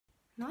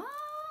Ah,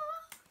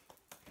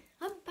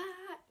 I'm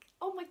back.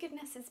 Oh my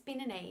goodness, it's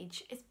been an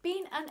age. It's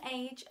been an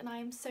age and I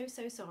am so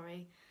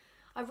sorry.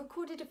 I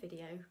recorded a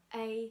video,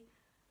 a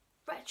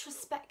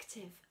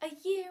retrospective, a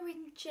year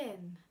in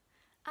gin,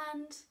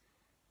 and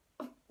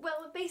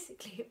well,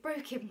 basically it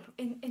broke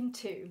in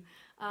two.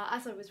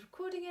 As I was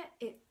recording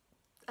it,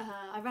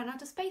 I ran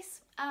out of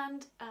space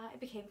and it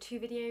became two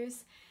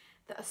videos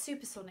that are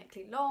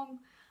supersonically long,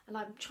 and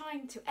I'm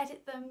trying to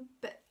edit them,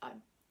 but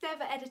I've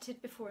never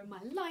edited before in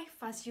my life,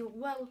 as you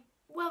well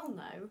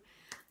know.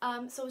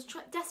 So I was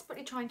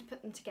desperately trying to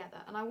put them together,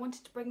 and I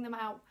wanted to bring them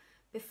out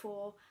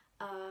before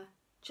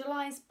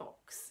July's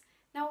box.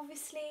 Now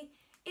obviously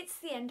it's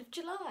the end of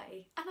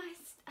July and I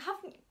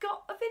haven't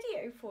got a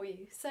video for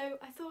you, so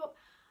I thought,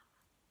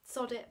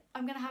 sod it,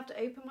 I'm gonna have to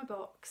open my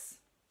box.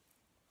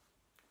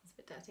 It's a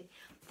bit dirty.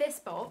 This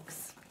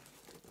box,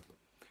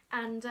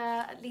 and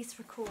at least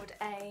record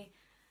a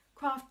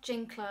Craft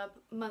Gin Club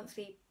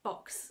monthly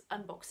box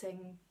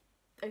unboxing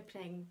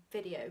opening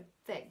video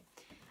thing.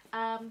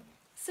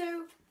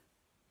 So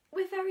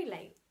we're very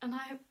late and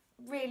I'm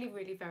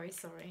really very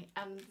sorry,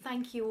 and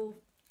thank you all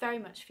very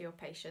much for your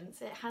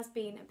patience. It has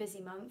been a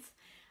busy month,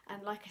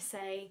 and like I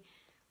say,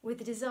 with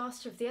the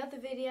disaster of the other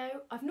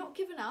video, I've not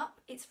given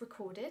up. It's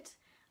recorded.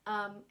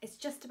 It's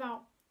just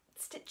about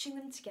stitching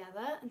them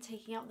together and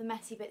taking out the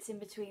messy bits in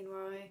between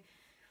where I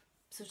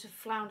sort of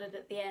floundered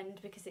at the end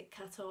because it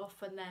cut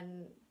off, and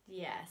then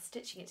yeah,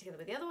 stitching it together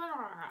with the other one,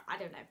 I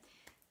don't know.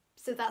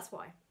 So that's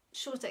why.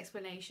 Short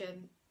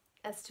explanation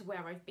as to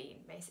where I've been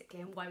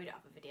basically and why we don't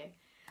have a video.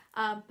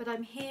 But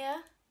I'm here,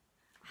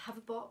 I have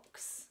a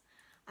box,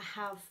 I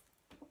have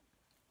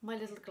my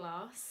little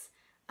glass,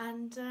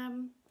 and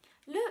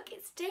look,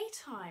 it's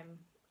daytime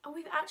and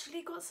we've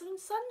actually got some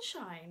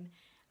sunshine,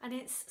 and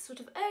it's sort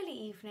of early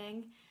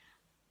evening,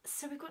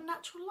 so we've got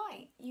natural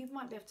light. You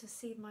might be able to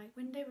see my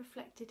window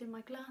reflected in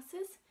my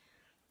glasses.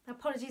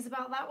 Apologies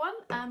about that one.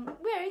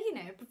 We're, you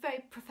know, a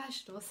very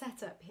professional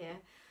setup here.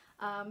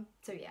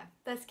 So yeah,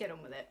 let's get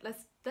on with it.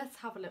 Let's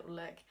have a little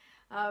look.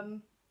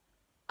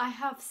 I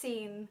have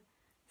seen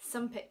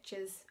some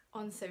pictures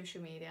on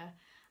social media.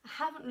 I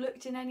haven't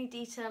looked in any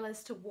detail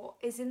as to what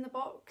is in the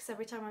box.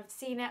 Every time I've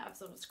seen it, I've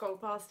sort of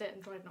scrolled past it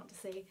and tried not to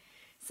see.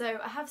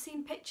 So I have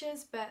seen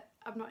pictures, but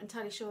I'm not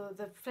entirely sure of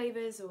the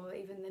flavours or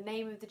even the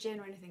name of the gin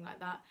or anything like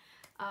that.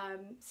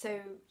 So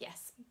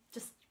yes,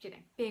 just, you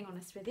know, being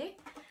honest with you.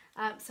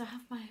 So I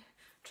have my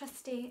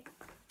trusty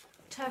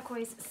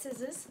turquoise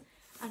scissors,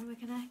 and we're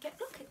gonna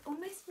look, it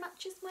almost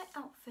matches my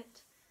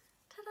outfit.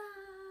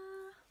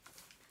 Ta-da!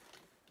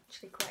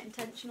 Actually quite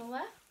intentional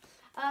there.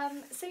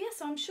 So yeah,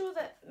 so I'm sure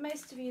that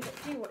most of you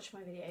that do watch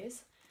my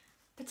videos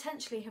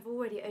potentially have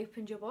already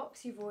opened your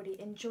box, you've already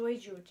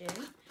enjoyed your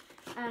gin,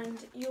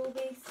 and you'll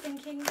be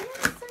thinking,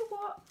 yeah, so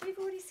what? We've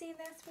already seen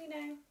this, we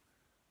know.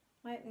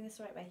 Am I opening this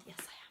the right way? Yes,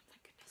 I am,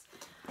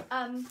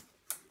 thank goodness.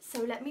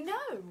 So let me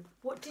know,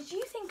 what did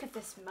you think of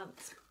this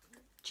month's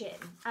gin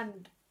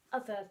and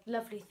other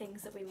lovely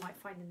things that we might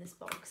find in this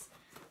box?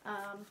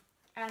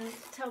 And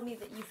tell me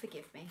that you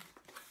forgive me.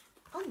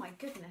 Oh my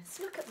goodness,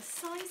 look at the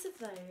size of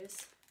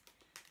those.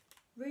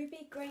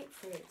 Ruby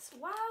grapefruits.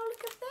 Wow,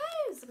 look at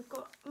those. We've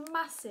got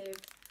massive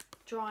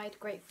dried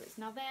grapefruits.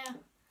 Now they're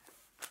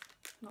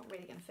not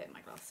really going to fit in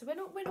my glass, so we're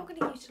not going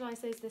to utilise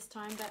those this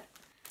time, but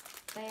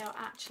they are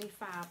actually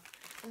fab.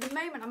 At the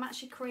moment I'm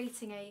actually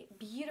creating a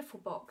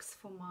beautiful box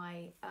for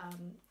my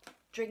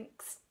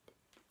drinks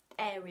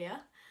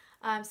area,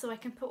 so I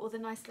can put all the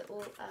nice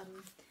little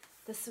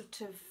the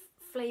sort of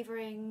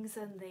flavourings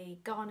and the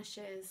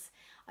garnishes.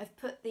 I've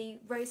put the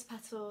rose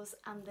petals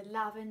and the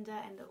lavender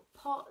in little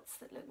pots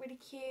that look really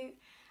cute,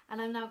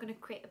 and I'm now going to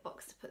create a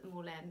box to put them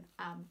all in.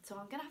 So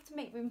I'm going to have to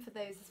make room for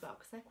those as well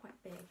because they're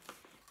quite big.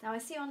 Now I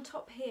see on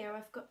top here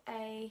I've got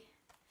a,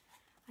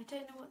 I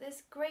don't know what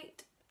this,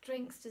 great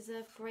drinks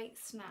deserve great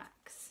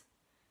snacks.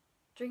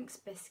 Drinks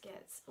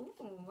biscuits.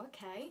 Ooh,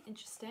 okay,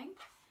 interesting.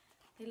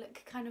 They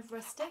look kind of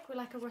rustic. We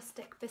like a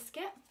rustic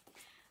biscuit.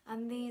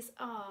 And these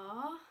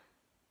are,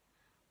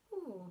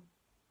 ooh,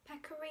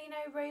 pecorino,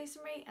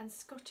 rosemary and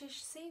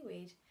Scottish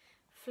seaweed.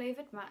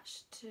 Flavoured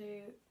match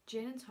to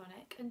gin and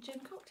tonic and gin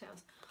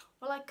cocktails.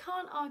 Well, I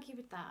can't argue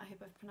with that. I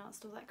hope I've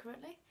pronounced all that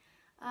correctly.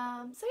 So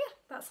yeah,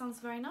 that sounds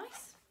very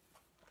nice.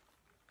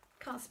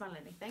 Can't smell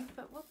anything,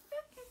 but well, yeah,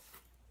 I'm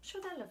sure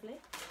they're lovely.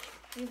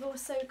 We've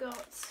also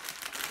got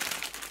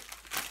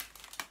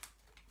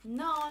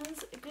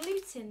Naan's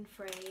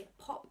gluten-free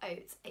pop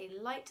oats, a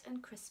light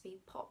and crispy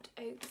popped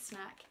oat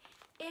snack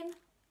in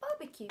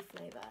barbecue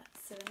flavour.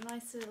 So a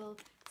nice little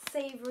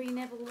savoury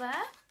nibble there.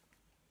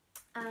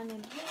 And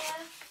in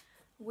here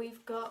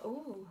we've got,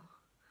 ooh,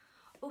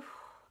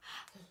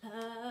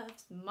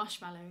 loves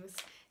marshmallows.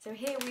 So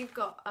here we've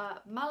got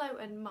mallow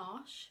and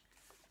marsh,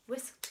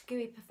 whisked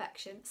gooey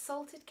perfection,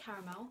 salted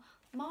caramel,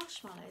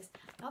 marshmallows.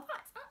 Now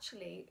that's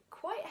actually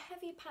quite a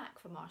heavy pack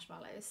for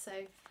marshmallows, so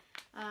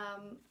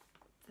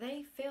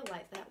they feel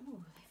like they're,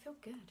 ooh, they feel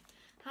good.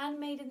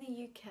 Handmade in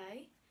the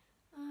UK.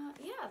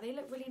 Yeah, they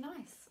look really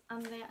nice,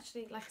 and they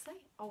actually, like I say,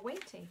 are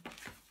weighty.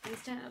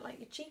 These don't look like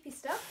your cheapy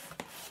stuff.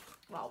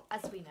 well,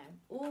 as we know,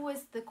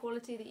 always the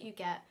quality that you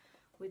get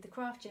with the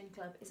Craft Gin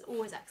Club is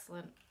always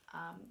excellent.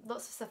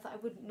 Lots of stuff that I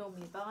wouldn't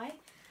normally buy.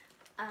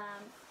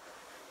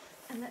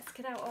 And let's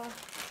get out our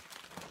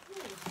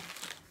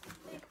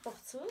big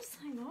bottles.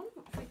 Hang on,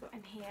 what have we got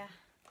in here?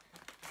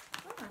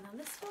 Oh, now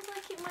this feels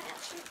like it might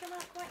actually come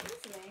out quite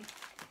easily.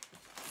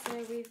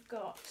 So we've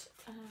got,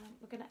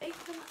 we're going to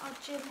open our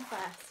gin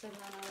first, and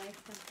then I'll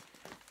open.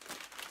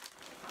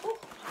 Oh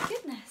my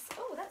goodness!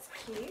 Oh, that's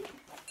cute.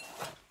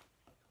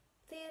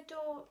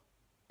 Theodore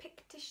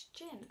Pictish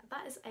Gin.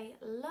 That is a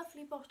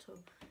lovely bottle.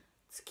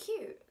 It's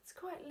cute. It's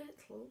quite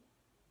little.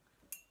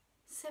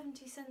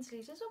 70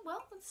 centilitres. Oh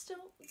well, it's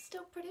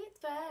still pretty. It's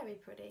very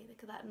pretty.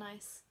 Look at that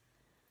nice,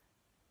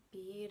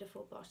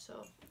 beautiful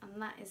bottle.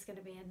 And that is going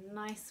to be a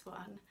nice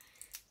one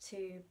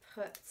to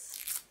put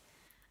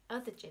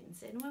other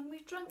gins in when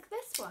we've drunk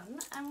this one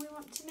and we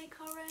want to make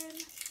our own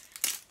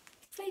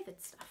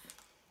flavoured stuff,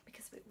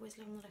 because we're always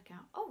on the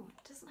lookout. Oh,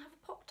 it doesn't have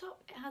a pop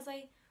top. It has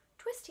a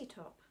twisty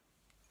top.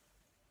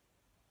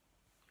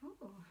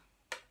 Ooh.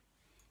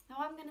 Now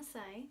I'm going to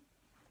say,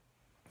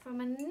 from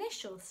an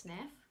initial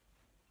sniff,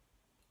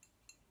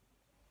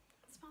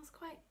 it smells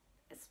quite,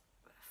 it's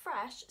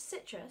fresh,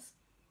 citrus,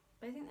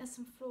 but I think there's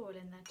some floral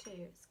in there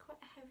too. It's quite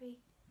a heavy,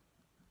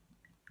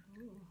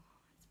 ooh,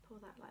 let's pour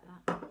that like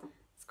that.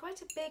 It's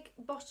quite a big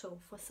bottle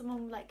for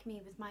someone like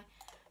me with my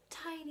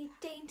tiny,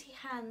 dainty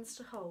hands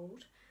to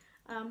hold,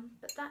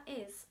 but that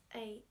is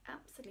a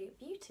absolute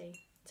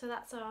beauty. So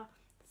that's our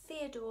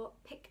Theodore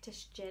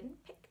Pictish Gin.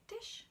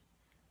 Pictish?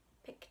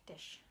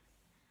 Pictish.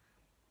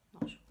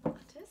 Not sure what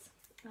that is.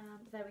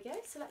 There we go.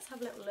 So let's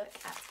have a little look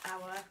at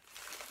our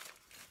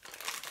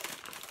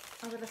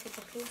other little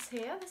bottles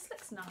here. This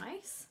looks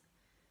nice.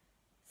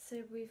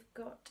 So we've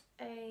got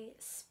a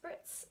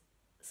spritz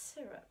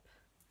syrup.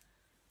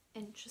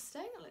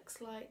 Interesting. It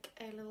looks like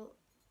a little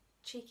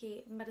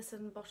cheeky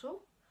medicine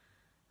bottle.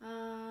 I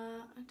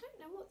don't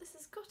know what this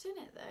has got in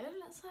it though.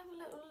 Let's have a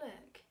little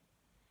look.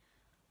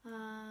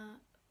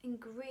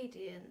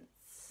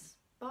 Ingredients: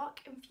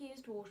 bark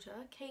infused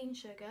water, cane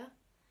sugar,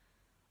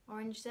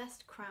 orange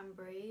zest,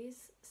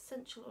 cranberries,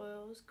 essential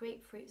oils,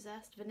 grapefruit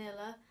zest,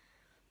 vanilla,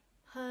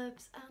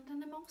 herbs and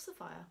an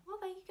emulsifier. Well,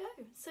 there you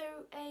go.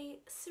 So a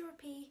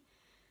syrupy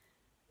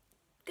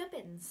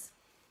gubbins.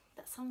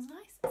 That sounds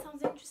nice. It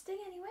sounds interesting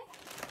anyway.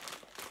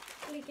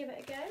 Let me give it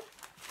a go.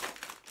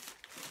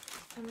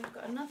 And we've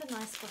got another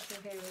nice bottle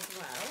here as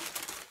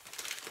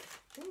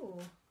well.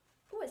 Ooh.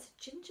 Oh, it's a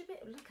ginger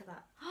beer. Look at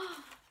that.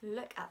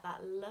 Look at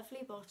that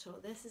lovely bottle.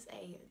 This is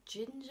a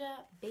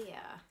ginger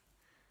beer.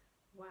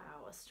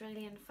 Wow,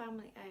 Australian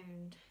family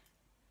owned.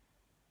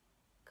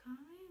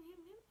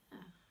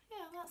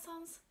 Yeah, that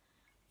sounds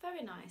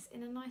very nice.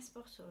 In a nice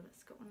bottle.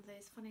 It's got one of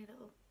those funny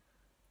little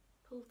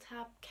pull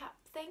tab cap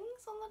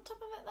things on the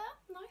top of it there.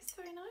 Nice,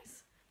 very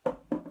nice.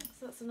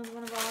 So that's another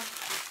one of our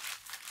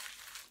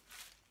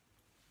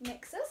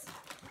mixers.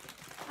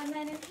 And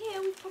then in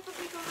here we've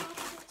probably got our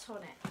little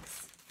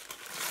tonics.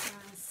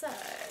 So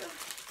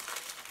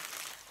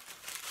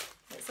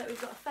looks like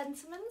we've got a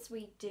Fentimans.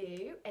 We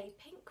do a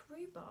pink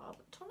rhubarb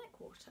tonic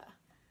water.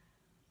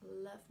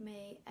 Love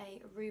me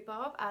a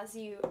rhubarb, as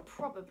you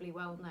probably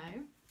well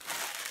know.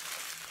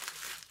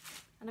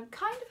 And I'm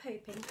kind of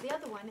hoping that the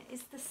other one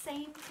is the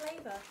same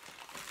flavour,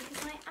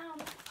 because I am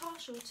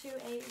partial to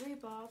a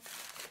rhubarb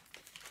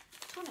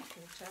tonic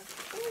water.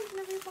 Oh, even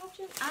a rhubarb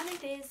gin. And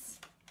it is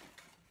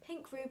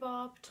pink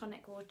rhubarb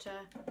tonic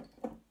water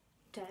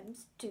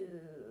times 2.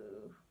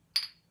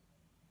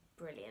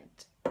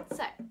 Brilliant.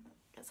 So,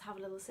 let's have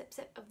a little sip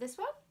of this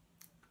one.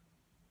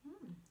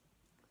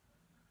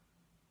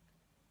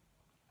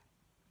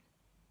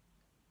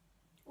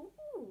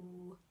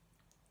 Ooh.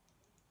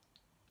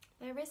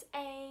 There is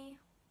a,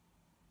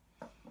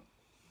 I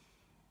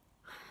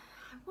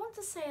want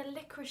to say, a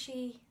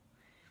licoricey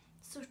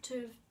sort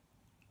of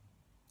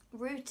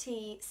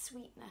rooty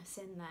sweetness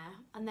in there,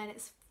 and then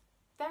it's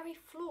very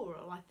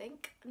floral, I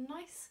think.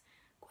 Nice,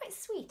 quite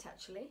sweet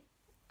actually.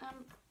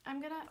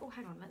 I'm gonna, oh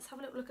hang on, let's have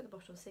a little look at the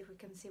bottle, see if we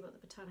can see what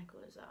the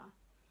botanicals are.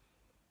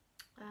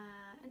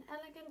 An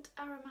elegant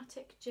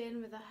aromatic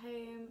gin with a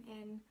home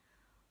in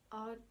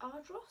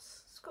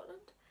Ardross,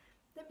 Scotland.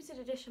 Limited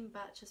edition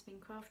batch has been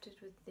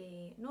crafted with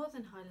the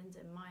Northern Highlands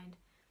in mind,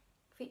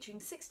 featuring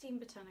 16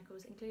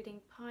 botanicals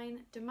including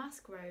pine,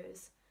 damask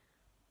rose,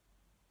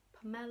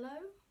 pomelo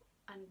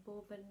and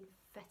bourbon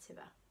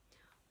vetiver.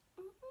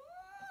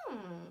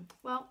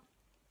 Well,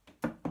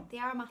 the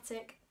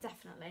aromatic,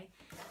 definitely.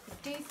 I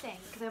do think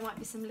there might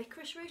be some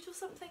licorice root or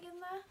something in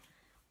there.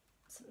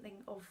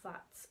 Something of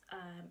that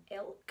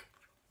ilk.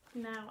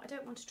 Now, I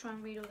don't want to try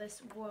and read all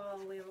this while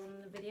we're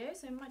on the video,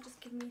 so it might just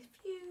give me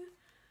a few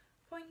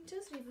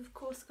pointers. We've of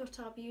course got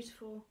our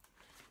beautiful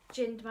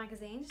Ginned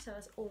magazine to tell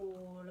us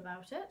all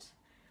about it.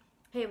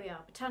 Here we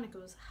are,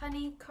 botanicals: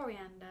 honey,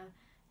 coriander,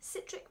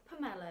 citric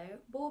pomelo,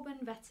 bourbon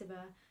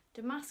vetiver,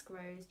 damask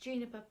rose,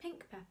 juniper,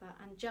 pink pepper,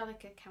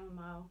 angelica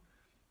chamomile,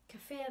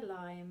 kaffir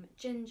lime,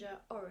 ginger,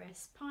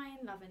 orris, pine,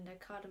 lavender,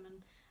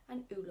 cardamom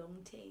and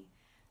oolong tea.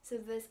 So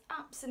there's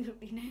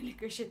absolutely no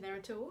licorice in there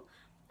at all.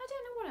 I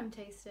don't know what I'm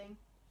tasting.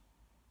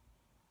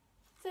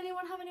 Does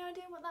anyone have any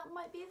idea what that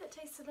might be that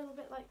tastes a little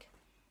bit like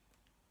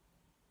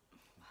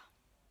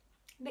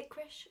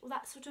licorice, or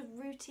that sort of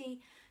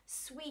rooty,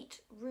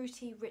 sweet,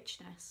 rooty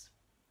richness?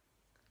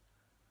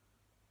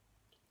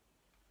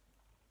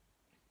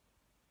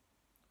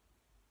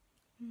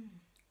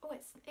 Oh,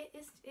 it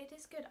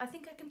is good. I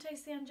think I can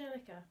taste the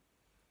Angelica.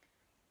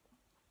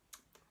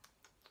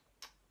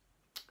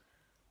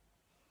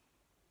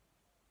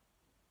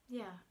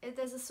 Yeah,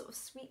 there's a sort of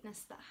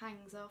sweetness that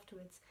hangs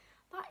afterwards.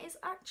 That is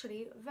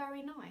actually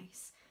very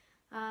nice.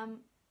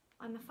 I'm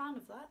a fan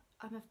of that.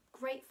 I'm a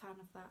great fan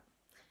of that.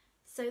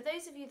 So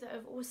those of you that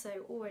have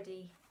also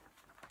already,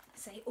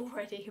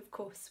 of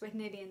course, we're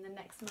nearly in the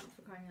next month,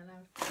 for crying out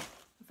loud.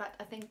 In fact,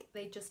 I think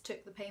they just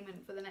took the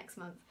payment for the next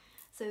month.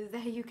 So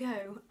there you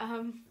go.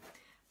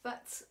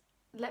 But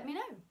let me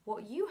know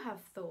what you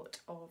have thought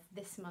of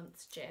this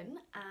month's gin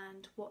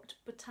and what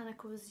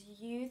botanicals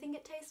you think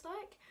it tastes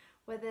like,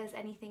 whether there's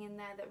anything in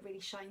there that really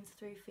shines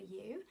through for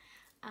you.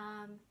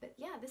 But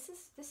yeah, this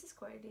is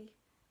quite really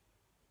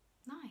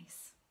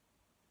nice.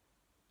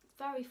 It's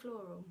very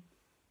floral.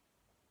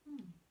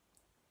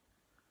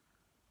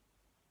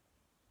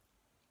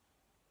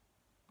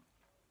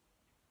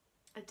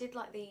 I did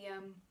like the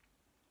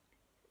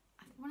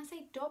I want to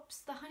say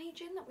Dobbs, the honey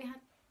gin that we had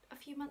a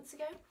few months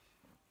ago.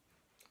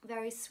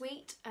 Very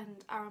sweet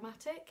and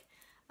aromatic,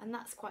 and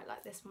that's quite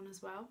like this one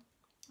as well.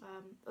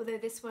 Although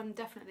this one,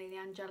 definitely the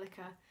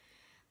Angelica,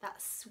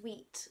 that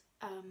sweet,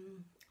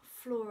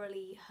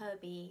 florally,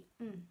 herby,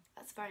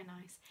 that's very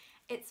nice.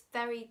 It's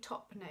very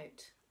top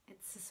note.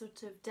 It's a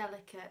sort of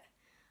delicate,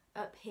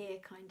 up here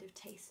kind of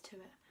taste to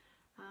it.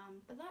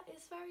 But that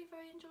is very,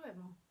 very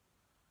enjoyable.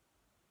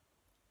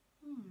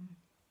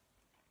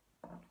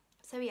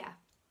 So yeah,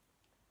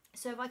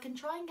 so if I can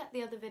try and get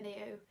the other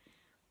video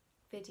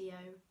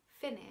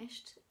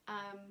finished,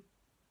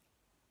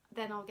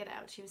 then I'll get it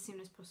out to you as soon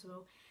as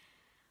possible.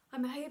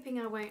 I'm hoping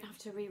I won't have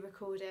to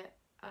re-record it.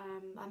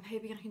 I'm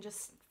hoping I can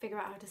just figure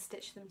out how to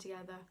stitch them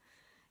together.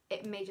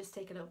 It may just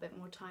take a little bit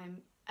more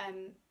time.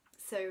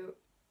 So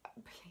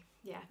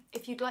yeah,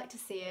 if you'd like to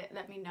see it,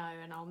 let me know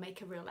and I'll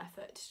make a real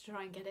effort to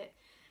try and get it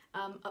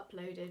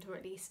uploaded, or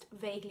at least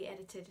vaguely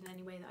edited in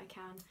any way that I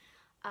can.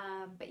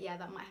 But yeah,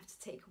 that might have to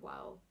take a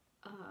while.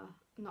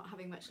 Not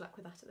having much luck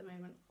with that at the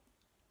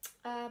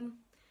moment.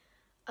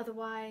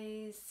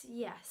 Otherwise,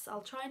 yes,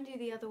 I'll try and do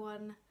the other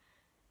one,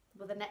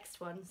 well, the next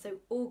one, so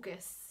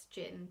August's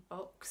gin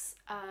box,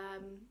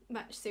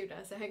 much sooner.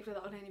 So hopefully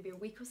that'll only be a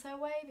week or so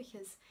away,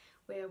 because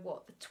we're,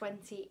 what, the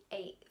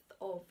 28th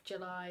of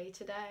July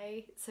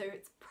today, so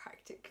it's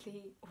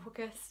practically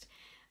August.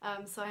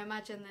 So I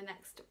imagine the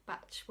next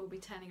batch will be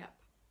turning up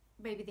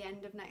maybe the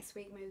end of next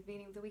week, maybe the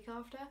beginning of the week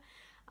after.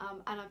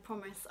 And I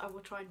promise I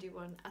will try and do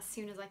one as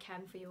soon as I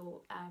can for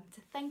your,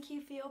 to thank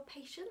you for your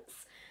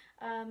patience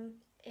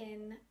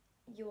in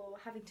your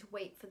having to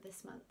wait for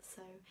this month.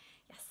 So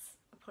yes,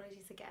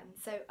 apologies again.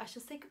 So I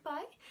shall say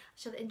goodbye, I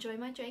shall enjoy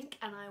my drink,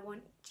 and I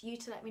want you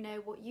to let me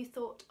know what you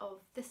thought of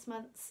this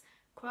month's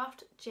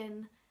craft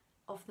gin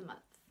of the month.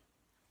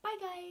 Bye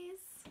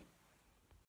guys!